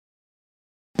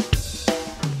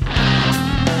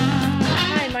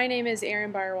My name is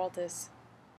Erin Beierwaltes.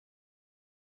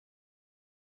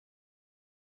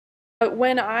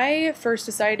 When I first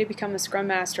decided to become a Scrum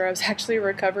Master, I was actually a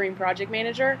recovering project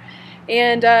manager.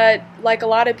 And like a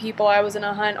lot of people, I was in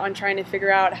a hunt on trying to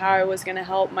figure out how I was going to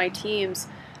help my teams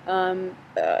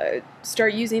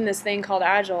start using this thing called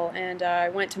Agile. And I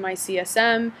went to my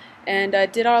CSM and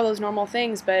did all those normal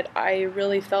things, but I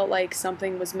really felt like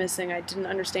something was missing. I didn't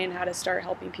understand how to start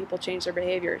helping people change their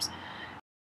behaviors.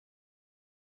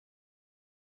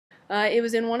 It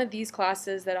was in one of these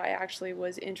classes that I actually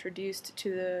was introduced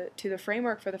to the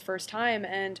framework for the first time,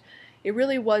 and it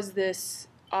really was this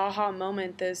aha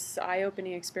moment, this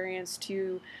eye-opening experience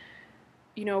to,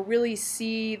 really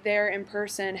see there in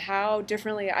person how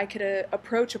differently I could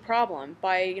approach a problem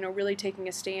by, really taking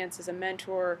a stance as a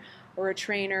mentor or a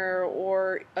trainer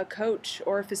or a coach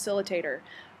or a facilitator.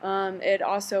 It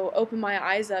also opened my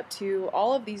eyes up to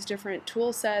all of these different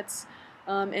tool sets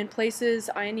and places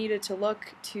I needed to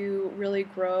look to really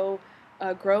grow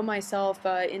myself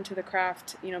into the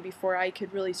craft, before I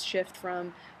could really shift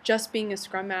from just being a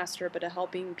Scrum Master, but to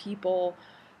helping people,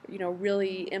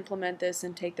 really implement this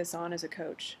and take this on as a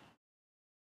coach.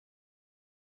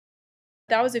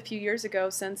 That was a few years ago.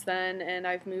 Since then, and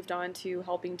I've moved on to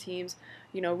helping teams,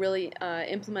 really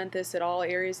implement this at all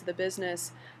areas of the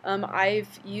business.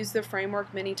 I've used the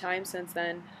framework many times since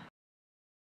then.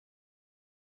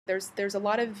 There's a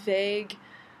lot of vague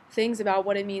things about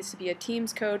what it means to be a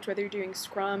teams coach, whether you're doing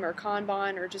Scrum or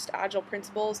Kanban or just Agile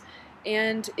principles,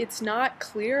 and it's not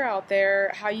clear out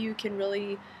there how you can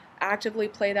really actively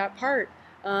play that part.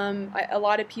 A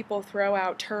lot of people throw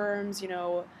out terms,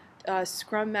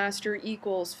 Scrum Master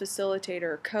equals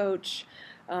facilitator, coach,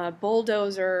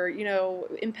 bulldozer,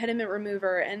 impediment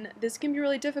remover, and this can be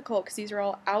really difficult because these are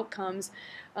all outcomes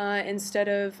instead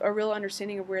of a real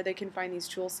understanding of where they can find these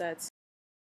tool sets.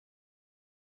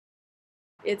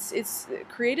 It's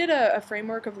created a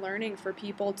framework of learning for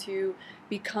people to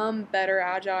become better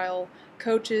Agile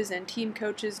coaches and team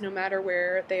coaches no matter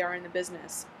where they are in the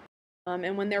business.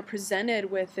 And when they're presented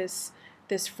with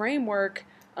this framework,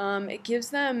 it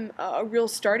gives them a real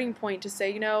starting point to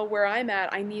say, where I'm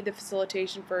at, I need the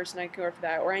facilitation first and I can go after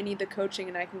that, or I need the coaching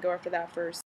and I can go after that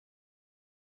first.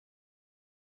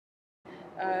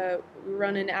 We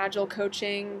run an Agile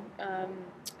Coaching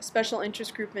special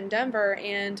interest group in Denver,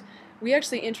 and we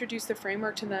actually introduced the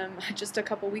framework to them just a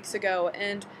couple weeks ago,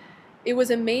 and it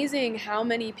was amazing how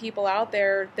many people out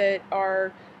there that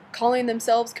are calling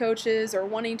themselves coaches or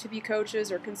wanting to be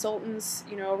coaches or consultants,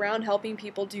 around helping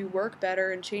people do work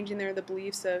better and changing the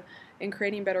beliefs and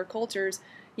creating better cultures.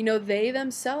 They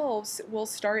themselves will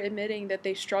start admitting that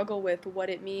they struggle with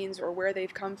what it means or where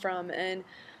they've come from, and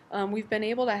we've been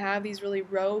able to have these really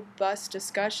robust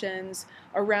discussions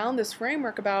around this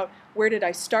framework about where did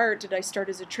I start? Did I start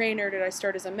as a trainer? Did I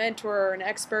start as a mentor or an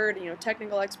expert,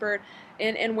 technical expert?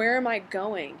 And where am I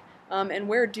going? And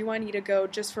where do I need to go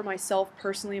just for myself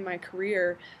personally in my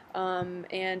career?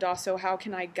 And also how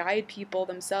can I guide people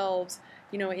themselves,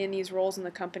 in these roles in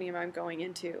the company I'm going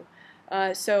into?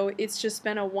 So it's just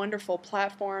been a wonderful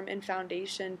platform and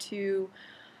foundation to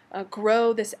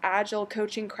grow this Agile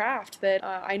coaching craft that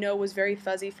I know was very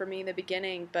fuzzy for me in the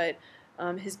beginning, but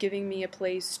has given me a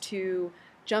place to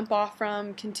jump off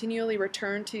from, continually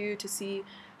return to see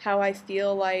how I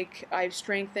feel like I've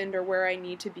strengthened or where I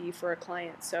need to be for a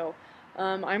client. So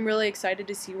I'm really excited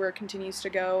to see where it continues to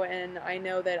go, and I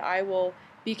know that I will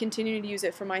be continuing to use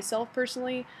it for myself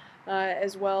personally,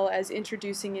 as well as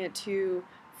introducing it to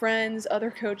friends,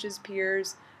 other coaches,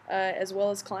 peers, as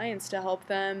well as clients to help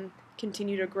them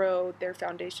continue to grow their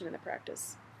foundation in the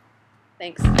practice.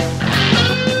 Thanks.